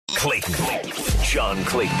Clayton. John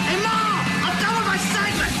Clayton. Hey, Mom! I'm done with my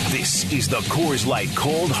segment! This is the Coors Light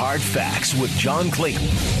Cold Hard Facts with John Clayton.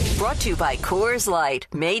 Brought to you by Coors Light,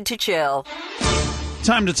 made to chill.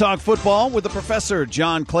 Time to talk football with the professor,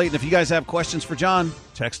 John Clayton. If you guys have questions for John,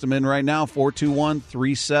 text them in right now,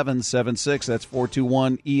 421-3776. That's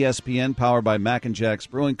 421-ESPN, powered by Mac and Jack's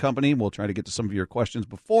Brewing Company. We'll try to get to some of your questions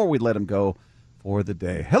before we let him go for the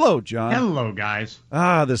day. Hello, John. Hello, guys.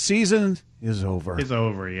 The season is over. It's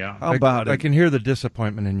over, yeah. How about it? I can hear the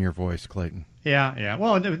disappointment in your voice, Clayton. Yeah.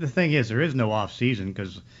 Well, the thing is, there is no off season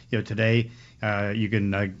because today you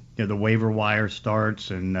can the waiver wire starts,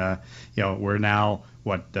 and we're now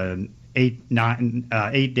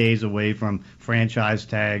 8 days away from franchise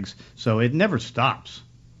tags, so it never stops.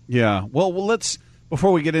 Yeah. Well, let's.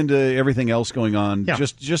 Before we get into everything else going on,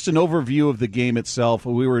 just an overview of the game itself.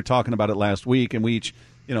 We were talking about it last week, and we each,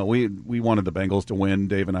 we wanted the Bengals to win.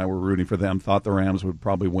 Dave and I were rooting for them, thought the Rams would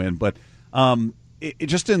probably win. But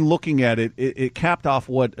just in looking at it, it capped off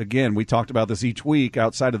what, again, we talked about this each week,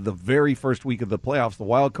 outside of the very first week of the playoffs, the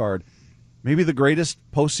wild card, maybe the greatest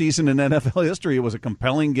postseason in NFL history. It was a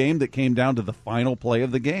compelling game that came down to the final play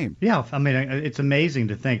of the game. Yeah, I mean, it's amazing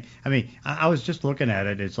to think. I mean, I was just looking at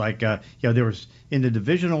it. It's like, there was, in the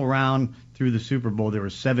divisional round through the Super Bowl, there were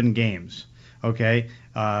 7 games, okay?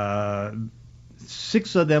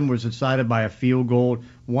 6 of them was decided by a field goal,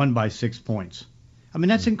 1 by 6 points. I mean,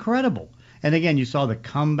 that's incredible. And again, you saw the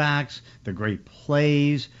comebacks, the great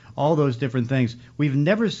plays, all those different things. We've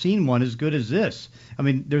never seen one as good as this. I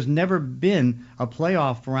mean, there's never been a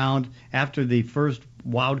playoff round after the first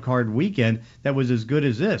wild card weekend that was as good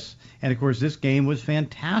as this. And of course, this game was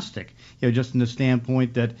fantastic. Just in the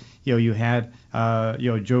standpoint that you had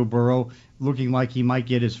Joe Burrow looking like he might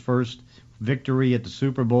get his first victory at the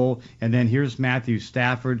Super Bowl, and then here's Matthew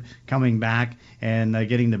Stafford coming back and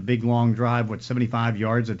getting the big long drive, 75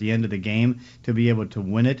 yards at the end of the game to be able to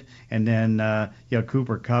win it, and then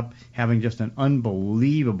Cooper Kupp having just an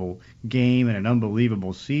unbelievable game and an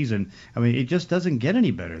unbelievable season. I mean, it just doesn't get any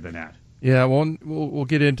better than that. Yeah, well, we'll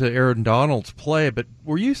get into Aaron Donald's play, but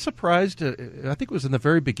were you surprised? I think it was in the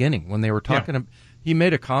very beginning when they were talking. He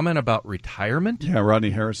made a comment about retirement. Yeah,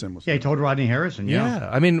 Rodney Harrison was. Yeah, he told Rodney Harrison. Yeah,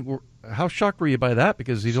 I mean, how shocked were you by that?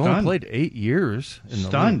 Because he's only played 8 years.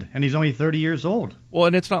 Stunned, and he's only 30 years old. Well,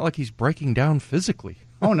 and it's not like he's breaking down physically.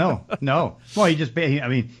 Oh no. Well,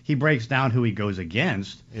 he breaks down who he goes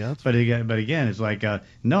against. Yeah. But again, it's like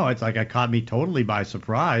no, it's like it caught me totally by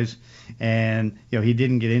surprise, and he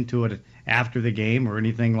didn't get into it after the game or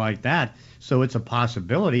anything like that. So it's a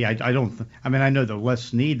possibility. I know that Les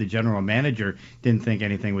Snead, the general manager, didn't think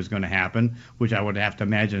anything was going to happen, which I would have to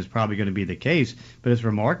imagine is probably going to be the case. But it's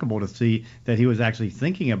remarkable to see that he was actually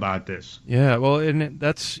thinking about this. Yeah. Well, and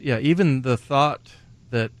that's even the thought.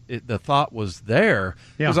 The thought was there,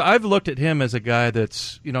 because I've looked at him as a guy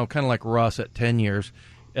that's kind of like Russ at 10 years.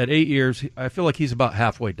 At 8 years, I feel like he's about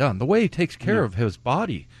halfway done. The way he takes care of his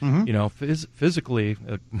body, physically,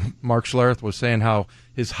 Mark Schlereth was saying how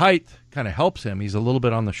his height kind of helps him. He's a little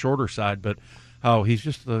bit on the shorter side, but how he's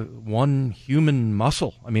just the one human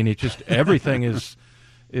muscle. I mean, it's just everything is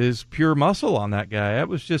pure muscle on that guy. It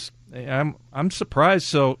was just I'm surprised.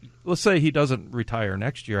 So let's say he doesn't retire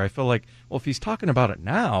next year. I feel like, well, if he's talking about it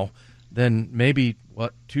now, then maybe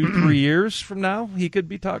 2-3 years from now he could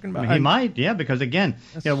be talking about it. He might, yeah, because again,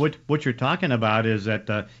 what you're talking about is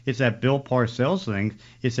that it's that Bill Parcells thing.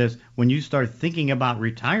 It says when you start thinking about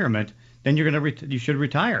retirement, then you should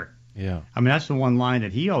retire. Yeah, I mean that's the one line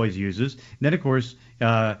that he always uses. And then of course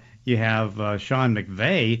you have Sean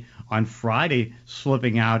McVay on Friday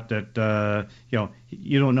slipping out that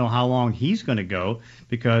you don't know how long he's going to go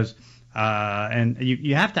because. And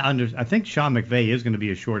you have to I think Sean McVay is going to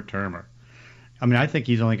be a short-termer. I mean, I think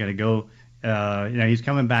he's only going to go, he's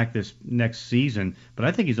coming back this next season, but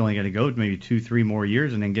I think he's only going to go maybe 2-3 more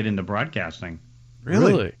years and then get into broadcasting.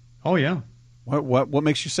 Really? Oh, yeah. What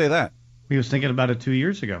makes you say that? He was thinking about it 2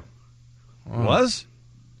 years ago. Wow. Was?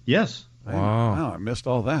 Yes. Wow, I missed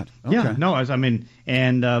all that. Okay. Yeah, no, and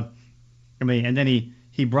then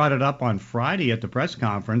he brought it up on Friday at the press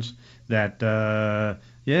conference that, I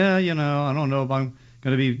don't know if I'm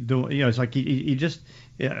going to be doing, it's like he just,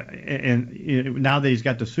 and now that he's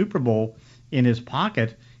got the Super Bowl in his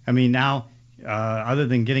pocket, I mean, now, other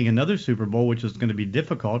than getting another Super Bowl, which is going to be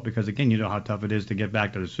difficult because, again, you know how tough it is to get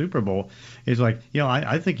back to the Super Bowl, is like,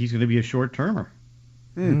 I think he's going to be a short-termer.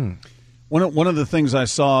 One of the things I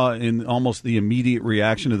saw in almost the immediate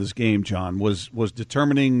reaction to this game, John, was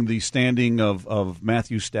determining the standing of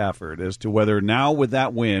Matthew Stafford as to whether now with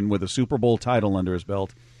that win, with a Super Bowl title under his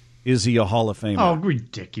belt, is he a Hall of Famer? Oh,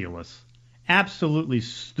 ridiculous. Absolutely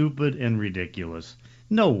stupid and ridiculous.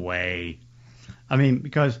 No way. I mean,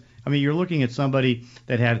 because you're looking at somebody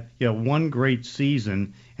that had one great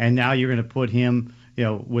season, and now you're going to put him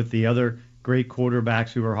with the other great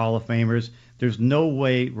quarterbacks who are Hall of Famers. There's no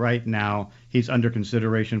way right now he's under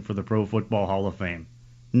consideration for the Pro Football Hall of Fame.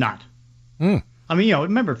 Not. I mean,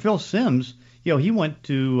 remember Phil Simms? He went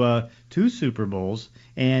to 2 Super Bowls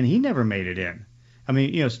and he never made it in. I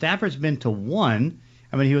mean, Stafford's been to 1.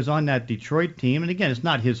 I mean, he was on that Detroit team, and again, it's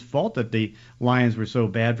not his fault that the Lions were so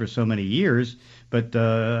bad for so many years. But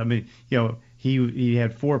I mean, he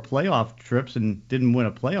had 4 playoff trips and didn't win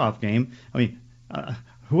a playoff game. I mean,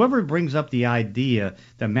 whoever brings up the idea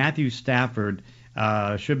that Matthew Stafford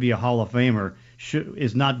should be a Hall of Famer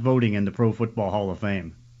is not voting in the Pro Football Hall of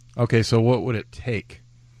Fame. Okay, so what would it take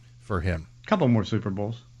for him? A couple more Super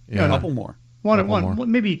Bowls. Yeah, a couple more.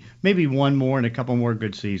 Maybe one more and a couple more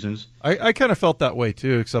good seasons. I kind of felt that way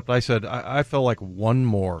too, except I said I felt like one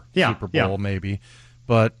more Super Bowl maybe.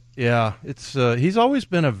 But yeah, it's he's always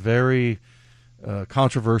been a very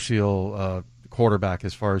controversial quarterback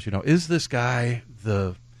as far as is this guy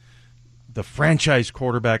the franchise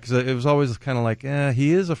quarterback? 'Cause it was always kind of like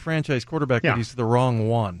he is a franchise quarterback, but he's the wrong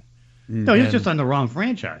one. No, he's just on the wrong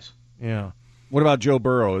franchise. Yeah. What about Joe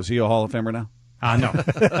Burrow? Is he a Hall of Famer now? No.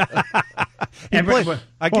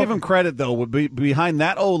 I give him credit, though. Behind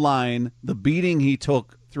that O-line, the beating he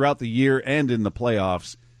took throughout the year and in the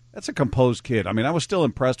playoffs, that's a composed kid. I mean, I was still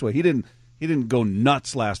impressed with it. He didn't go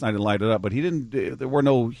nuts last night and light it up, but there were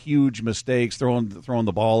no huge mistakes throwing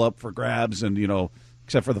the ball up for grabs and,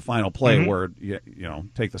 except for the final play where,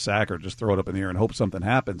 take the sack or just throw it up in the air and hope something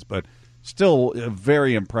happens. But still a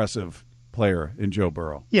very impressive player in Joe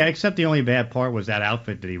Burrow. Yeah, except the only bad part was that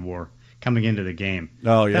outfit that he wore coming into the game.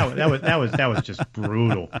 Oh yeah, that was just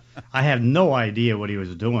brutal. I have no idea what he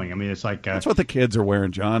was doing. I mean, it's like that's what the kids are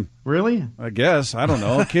wearing, John. Really? I guess I don't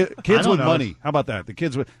know. Kids with money. How about that? The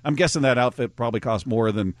kids with. I'm guessing that outfit probably cost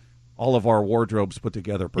more than all of our wardrobes put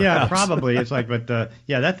together. Perhaps. Yeah, probably. It's like, but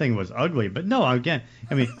that thing was ugly. But no, again,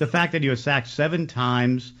 I mean, the fact that he was sacked 7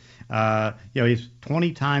 times. He's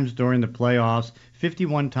 20 times during the playoffs,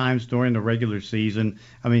 51 times during the regular season.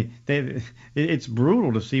 I mean, it's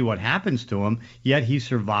brutal to see what happens to him, yet he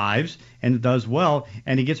survives and does well,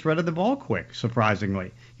 and he gets rid of the ball quick,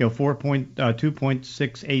 surprisingly.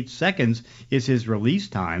 2.68 seconds is his release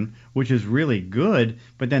time, which is really good,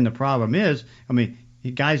 but then the problem is, I mean,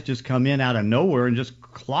 guys just come in out of nowhere and just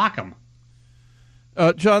clock him.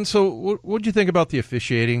 John, so what did you think about the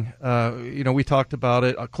officiating? We talked about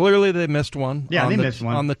it. Clearly, they missed one. Yeah, they missed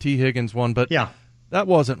one on the T. Higgins one, but that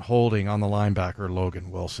wasn't holding on the linebacker Logan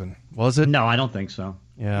Wilson, was it? No, I don't think so.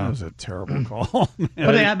 Yeah, it was a terrible call.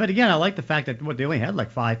 But again, I like the fact that they only had like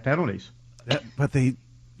 5 penalties.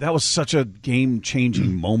 That was such a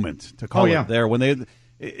game-changing moment to call it there when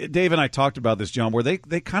Dave and I talked about this, John, where they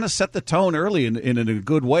kind of set the tone early in a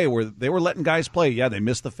good way, where they were letting guys play. Yeah, they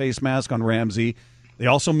missed the face mask on Ramsey. They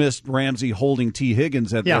also missed Ramsey holding T.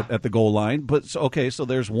 Higgins at the goal line. But so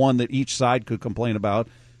there's one that each side could complain about.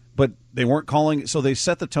 But they weren't calling, so they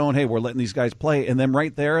set the tone. Hey, we're letting these guys play, and then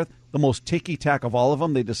right there, the most ticky-tack of all of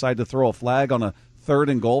them, they decide to throw a flag on a 3rd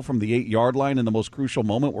and goal from the 8-yard line in the most crucial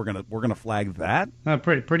moment. We're gonna flag that.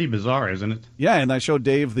 Pretty bizarre, isn't it? Yeah, and I showed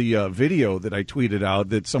Dave the video that I tweeted out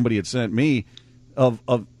that somebody had sent me of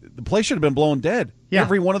the play should have been blown dead. Yeah.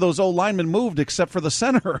 Every one of those old linemen moved except for the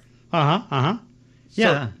center.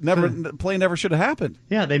 Yeah, play never should have happened.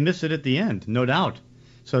 Yeah, they missed it at the end, no doubt.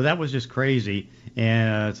 So that was just crazy,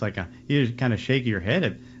 and it's like you just kind of shake your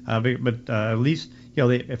head at. But at least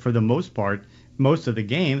they, for the most part, most of the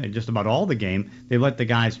game and just about all the game, they let the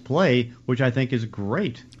guys play, which I think is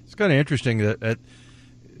great. It's kind of interesting that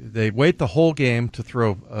they wait the whole game to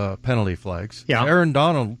throw penalty flags. Yeah. Aaron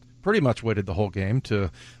Donald pretty much waited the whole game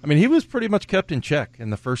he was pretty much kept in check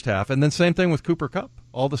in the first half. And then same thing with Cooper Kupp.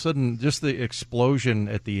 All of a sudden, just the explosion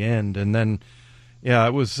at the end. And then,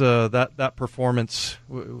 it was that performance.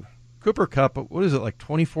 Cooper Kupp, what is it, like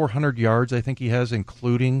 2,400 yards I think he has,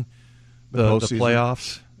 including the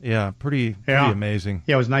playoffs. Yeah, pretty amazing.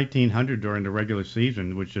 Yeah, it was 1,900 during the regular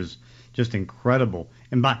season, which is just incredible.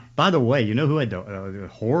 And by the way, who had a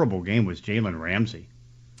horrible game was Jalen Ramsey.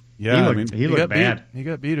 Yeah, he looked bad. He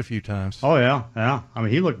got beat a few times. Oh yeah. I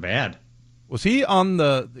mean, he looked bad. Was he on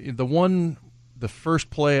the first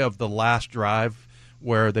play of the last drive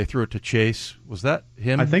where they threw it to Chase? Was that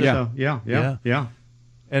him? I think so. Yeah.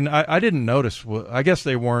 And I didn't notice. I guess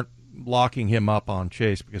they weren't locking him up on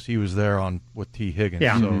Chase because he was there with T.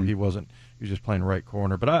 Higgins, so he was just playing right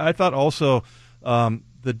corner. But I thought also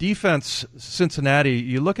the defense, Cincinnati.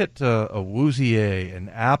 You look at Awuzie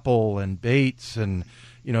and Apple and Bates, and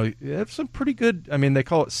you have some pretty good. I mean, they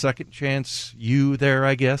call it second chance U there,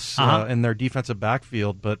 I guess, in their defensive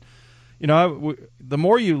backfield. But the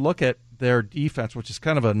more you look at their defense, which is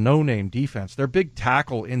kind of a no-name defense, their big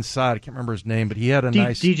tackle inside, I can't remember his name, but he had a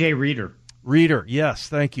nice DJ Reader. Reader, yes,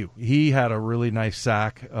 thank you. He had a really nice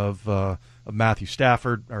sack of Matthew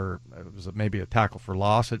Stafford, or it was maybe a tackle for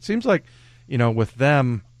loss. It seems like, with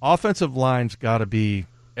them, offensive line's got to be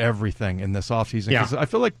everything in this offseason, because I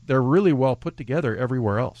feel like they're really well put together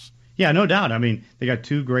everywhere else. Yeah, no doubt. I mean, they got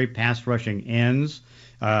two great pass rushing ends.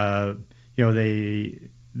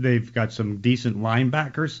 They've got some decent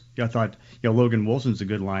linebackers. I thought Logan Wilson's a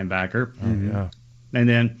good linebacker. Yeah. And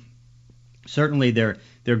then certainly they're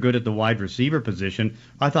good at the wide receiver position.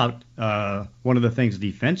 I thought one of the things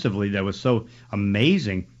defensively that was so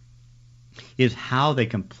amazing is how they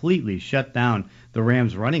completely shut down the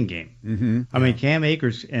Rams' running game. Mm-hmm. I mean, Cam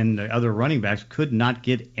Akers and the other running backs could not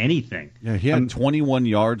get anything. Yeah, he had 21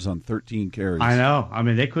 yards on 13 carries. I know. I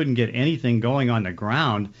mean, they couldn't get anything going on the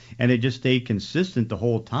ground, and it just stayed consistent the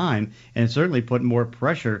whole time, and it certainly put more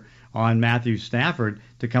pressure on Matthew Stafford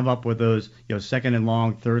to come up with those, second and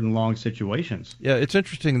long, third and long situations. Yeah, it's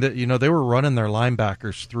interesting that, they were running their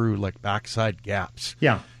linebackers through like backside gaps.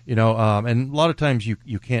 Yeah. And a lot of times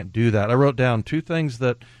you can't do that. I wrote down two things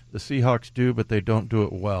that the Seahawks do, but they don't do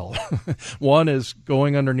it well. One is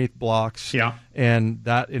going underneath blocks. Yeah. And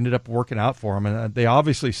that ended up working out for them. And they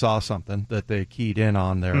obviously saw something that they keyed in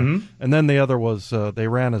on there. Mm-hmm. And then the other was they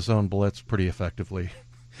ran a zone blitz pretty effectively,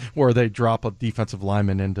 where they drop a defensive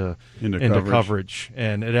lineman into coverage.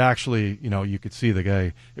 And it actually, you could see the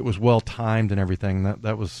guy. It was well timed and everything.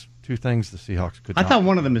 That was two things the Seahawks could. I thought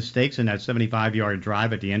one of the mistakes in that 75-yard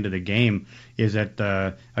drive at the end of the game is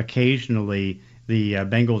that occasionally the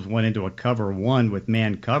Bengals went into a cover one with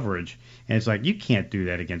man coverage, and it's like you can't do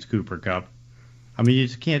that against Cooper Kupp. I mean,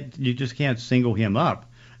 you just can't single him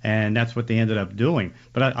up, and that's what they ended up doing.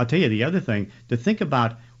 But I'll tell you the other thing, to think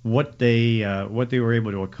about what they were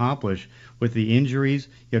able to accomplish with the injuries,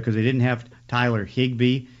 because they didn't have Tyler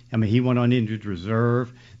Higbee. I mean, he went on injured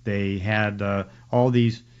reserve. They had all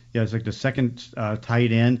these. Yeah, it's like the second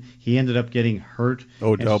tight end. He ended up getting hurt.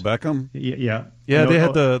 Odell Beckham? Yeah. Yeah, they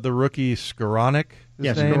had the rookie Skoranek.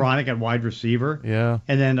 Yeah, Skoranek at wide receiver. Yeah.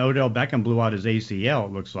 And then Odell Beckham blew out his ACL,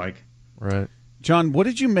 it looks like. Right. John, what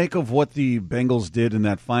did you make of what the Bengals did in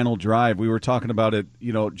that final drive? We were talking about it.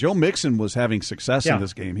 Joe Mixon was having success in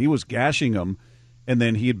this game. He was gashing them, and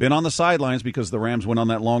then he had been on the sidelines because the Rams went on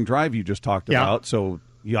that long drive you just talked about. So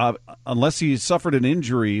unless he suffered an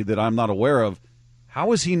injury that I'm not aware of,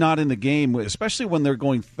 how is he not in the game, especially when they're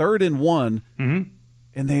going 3rd and 1, mm-hmm.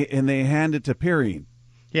 and they hand it to Perrine?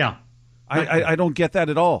 Yeah. I don't get that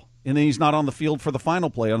at all. And then he's not on the field for the final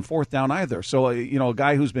play on 4th down either. So, a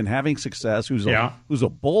guy who's been having success, who's a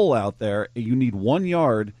bull out there, you need 1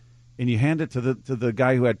 yard, and you hand it to the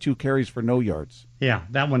guy who had 2 carries for no yards. Yeah,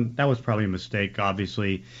 that was probably a mistake,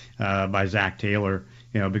 obviously, by Zach Taylor.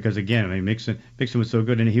 Because again, I mean, Mixon was so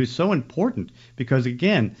good, and he was so important. Because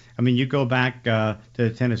again, I mean, you go back to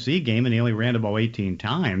the Tennessee game, and he only ran the ball 18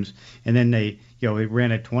 times, and then they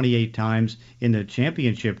ran it 28 times in the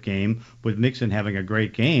championship game with Mixon having a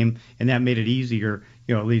great game, and that made it easier,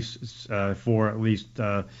 at least for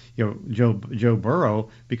Joe Burrow,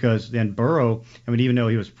 because then Burrow, I mean, even though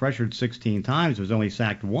he was pressured 16 times, was only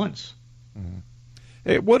sacked once. Mm-hmm.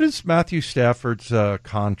 Hey, what is Matthew Stafford's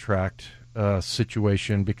contract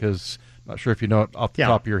situation? Because I'm not sure if you know it off the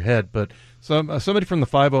top of your head, but somebody from the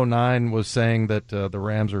 509 was saying that the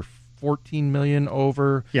Rams are $14 million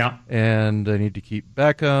over, and they need to keep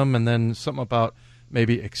Beckham, and then something about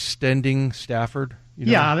maybe extending Stafford.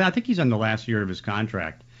 Yeah, I think he's on the last year of his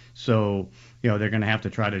contract, so they're going to have to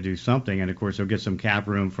try to do something, and of course they'll get some cap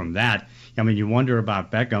room from that. I mean, you wonder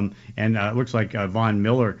about Beckham, and it looks like Von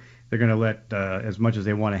Miller, they're going to let, as much as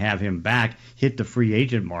they want to have him back, hit the free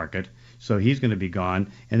agent market. So he's going to be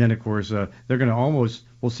gone. And then, of course, they're going to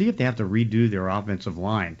we'll see if they have to redo their offensive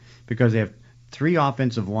line, because they have 3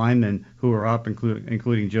 offensive linemen who are up,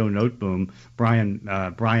 including Joe Noteboom, Brian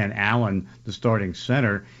Allen, the starting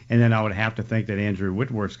center. And then I would have to think that Andrew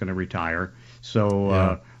Whitworth's going to retire.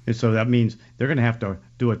 So so that means they're going to have to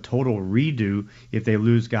do a total redo if they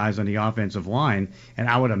lose guys on the offensive line. And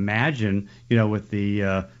I would imagine, with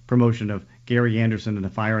the promotion of Gary Anderson and the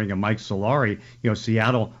firing of Mike Solari,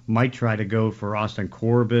 Seattle might try to go for Austin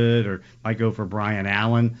Corbett, or might go for Brian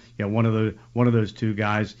Allen, one of those 2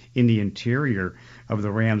 guys in the interior of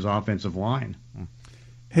the Rams offensive line.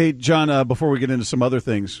 Hey, John, before we get into some other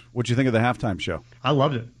things, what'd you think of the halftime show? I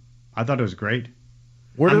loved it. I thought it was great.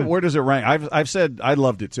 Where does it rank? I've said I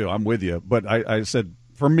loved it too. I'm with you, but I said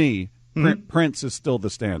for me, Prince is still the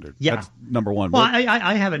standard. Yeah. That's number one. Well,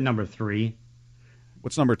 I have it number 3.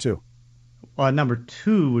 What's number 2? Number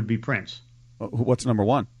 2 would be Prince. What's number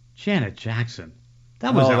 1? Janet Jackson.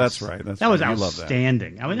 That was that's right. That was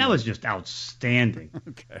outstanding. I mean, that was just outstanding.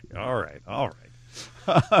 Okay. All right.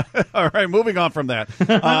 All right, moving on from that.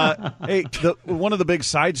 Hey, one of the big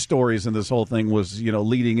side stories in this whole thing was,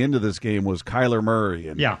 leading into this game was Kyler Murray.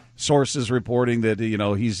 And sources reporting that,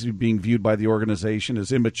 he's being viewed by the organization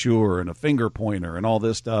as immature and a finger pointer and all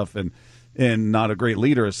this stuff and not a great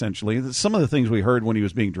leader, essentially. Some of the things we heard when he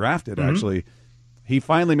was being drafted, actually. He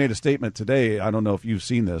finally made a statement today. I don't know if you've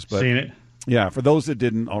seen this. But seen it. Yeah, for those that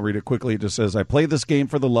didn't, I'll read it quickly. It just says, I play this game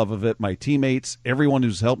for the love of it, my teammates, everyone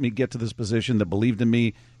who's helped me get to this position that believed in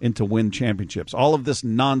me and to win championships. All of this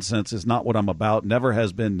nonsense is not what I'm about, never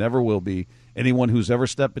has been, never will be. Anyone who's ever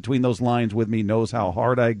stepped between those lines with me knows how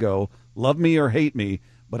hard I go. Love me or hate me,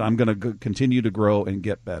 but I'm going to continue to grow and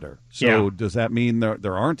get better. So does that mean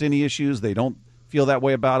there aren't any issues? They don't feel that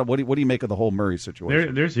way about it? What do you make of the whole Murray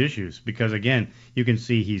situation? There's issues because, again, you can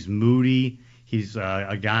see he's moody. He's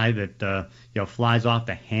a guy that flies off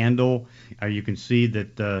the handle. You can see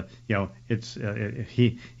that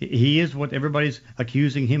he is what everybody's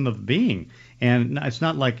accusing him of being, and it's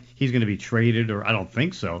not like he's going to be traded, or I don't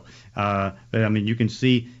think so. But I mean, you can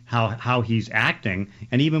see how he's acting,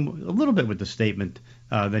 and even a little bit with the statement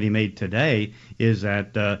that he made today is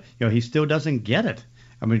that he still doesn't get it.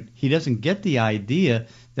 I mean, he doesn't get the idea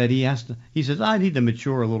that he has to. He says, I need to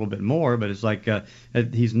mature a little bit more, but it's like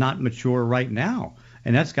he's not mature right now.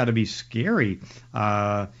 And that's got to be scary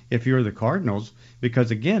if you're the Cardinals,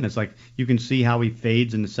 because, again, it's like you can see how he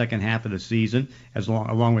fades in the second half of the season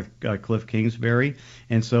along with Cliff Kingsbury.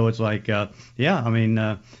 And so it's like,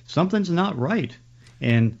 something's not right.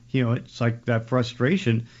 And, it's like that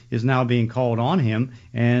frustration is now being called on him,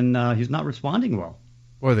 and he's not responding well.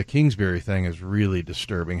 Boy, the Kingsbury thing is really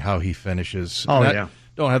disturbing, how he finishes. Oh, yeah.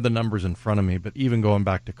 Don't have the numbers in front of me, but even going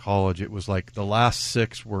back to college, it was like the last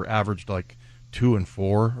 6 were averaged like 2 and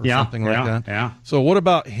 4 or something like that. Yeah. So what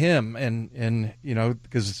about him? And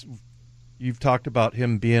because you've talked about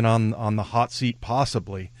him being on the hot seat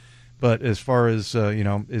possibly, but as far as,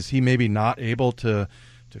 is he maybe not able to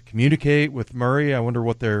communicate with Murray? I wonder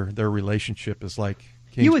what their relationship is like.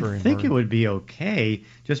 You would think it would be okay,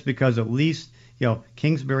 just because at least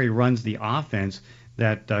Kingsbury runs the offense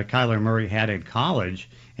that Kyler Murray had in college,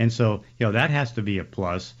 and so that has to be a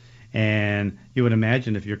plus. And you would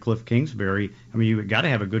imagine if you're Cliff Kingsbury, I mean, you've got to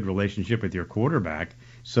have a good relationship with your quarterback.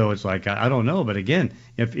 So it's like, I don't know, but again,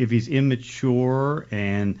 if he's immature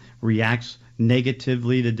and reacts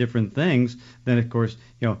negatively to different things, then of course,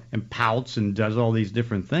 and pouts and does all these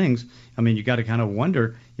different things. I mean, you got to kind of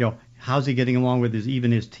wonder, how's he getting along with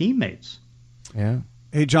his teammates? Yeah.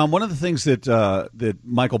 Hey, John, one of the things that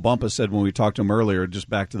Michael Bumpus said when we talked to him earlier, just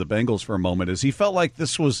back to the Bengals for a moment, is he felt like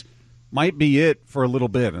this might be it for a little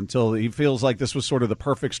bit until he feels like this was sort of the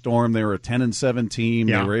perfect storm. They were a 10-7 team.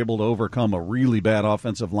 Yeah. They were able to overcome a really bad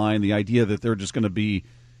offensive line. The idea that they're just going to be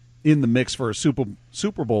in the mix for a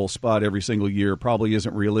Super Bowl spot every single year probably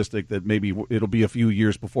isn't realistic, that maybe it'll be a few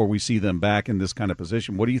years before we see them back in this kind of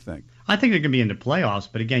position. What do you think? I think they're going to be in the playoffs,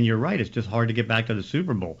 but again, you're right. It's just hard to get back to the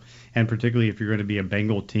Super Bowl, and particularly if you're going to be a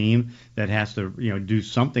Bengal team that has to do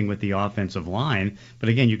something with the offensive line. But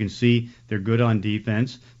again, you can see they're good on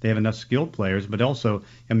defense. They have enough skilled players, but also,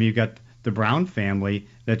 I mean, you've got the Brown family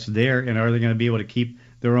that's there, and are they going to be able to keep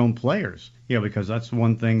their own players? Because that's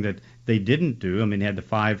one thing that they didn't do. I mean, they had the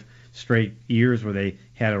 5 straight years where they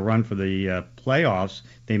had a run for the playoffs.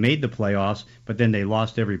 They made the playoffs, but then they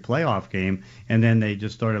lost every playoff game, and then they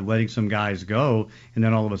just started letting some guys go, and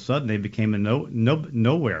then all of a sudden they became a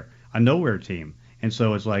nowhere team. And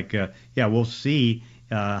so it's like, we'll see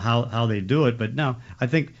how they do it. But no, I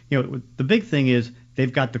think the big thing is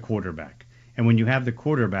they've got the quarterback, and when you have the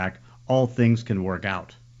quarterback, all things can work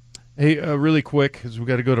out. Hey, really quick, because we've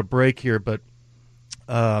got to go to break here, but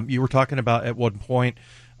you were talking about at one point,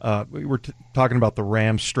 we were talking about the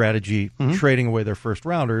Rams' strategy, trading away their first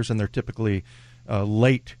rounders, and they're typically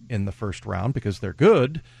late in the first round because they're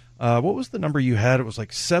good. What was the number you had? It was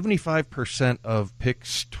like 75% of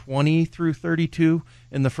picks 20 through 32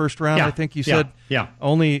 in the first round, I think you said. Yeah.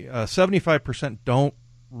 Only 75% don't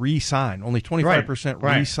re-sign. Only 25%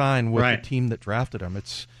 re-sign with the team that drafted them.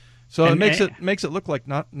 It makes it look like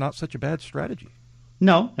not such a bad strategy.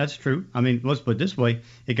 No, that's true. I mean, let's put it this way.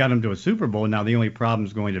 It got them to a Super Bowl. Now, the only problem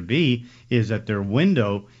is going to be is that their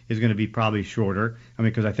window is going to be probably shorter. I mean,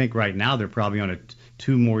 because I think right now they're probably on a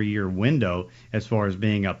 2 more year window as far as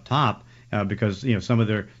being up top, because some of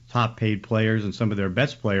their top paid players and some of their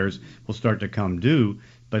best players will start to come due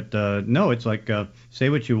But no, it's like say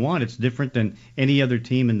what you want. It's different than any other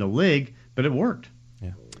team in the league, but it worked.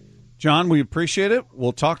 Yeah, John, we appreciate it.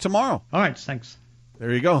 We'll talk tomorrow. All right, thanks.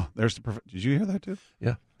 There you go. There's the. Did you hear that too?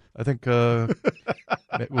 Yeah. I think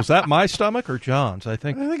was that my stomach or John's? I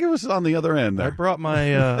think it was on the other end there.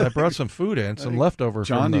 I brought some food in, some leftovers.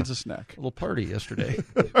 John needs a snack. Little party yesterday.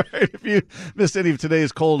 All right. If you missed any of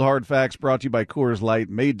today's Cold Hard Facts, brought to you by Coors Light,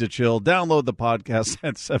 made to chill. Download the podcast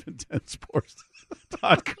at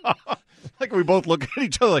 710sports.com. Like we both look at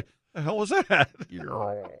each other like, the hell was that?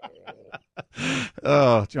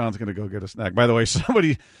 Oh, John's going to go get a snack. By the way,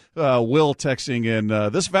 somebody, Will, texting in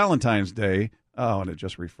this Valentine's Day. Oh, and it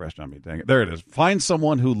just refreshed on me. Dang it. There it is. Find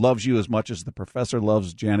someone who loves you as much as the professor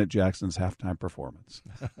loves Janet Jackson's halftime performance.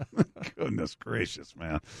 Goodness gracious,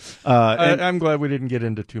 man. I'm glad we didn't get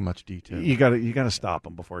into too much detail. You got to stop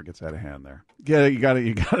him before it gets out of hand there. You got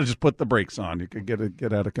to just put the brakes on. You could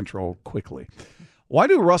get out of control quickly. Why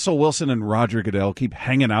do Russell Wilson and Roger Goodell keep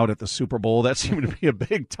hanging out at the Super Bowl? That seemed to be a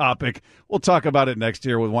big topic. We'll talk about it next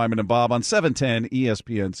year with Wyman and Bob on 710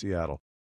 ESPN Seattle.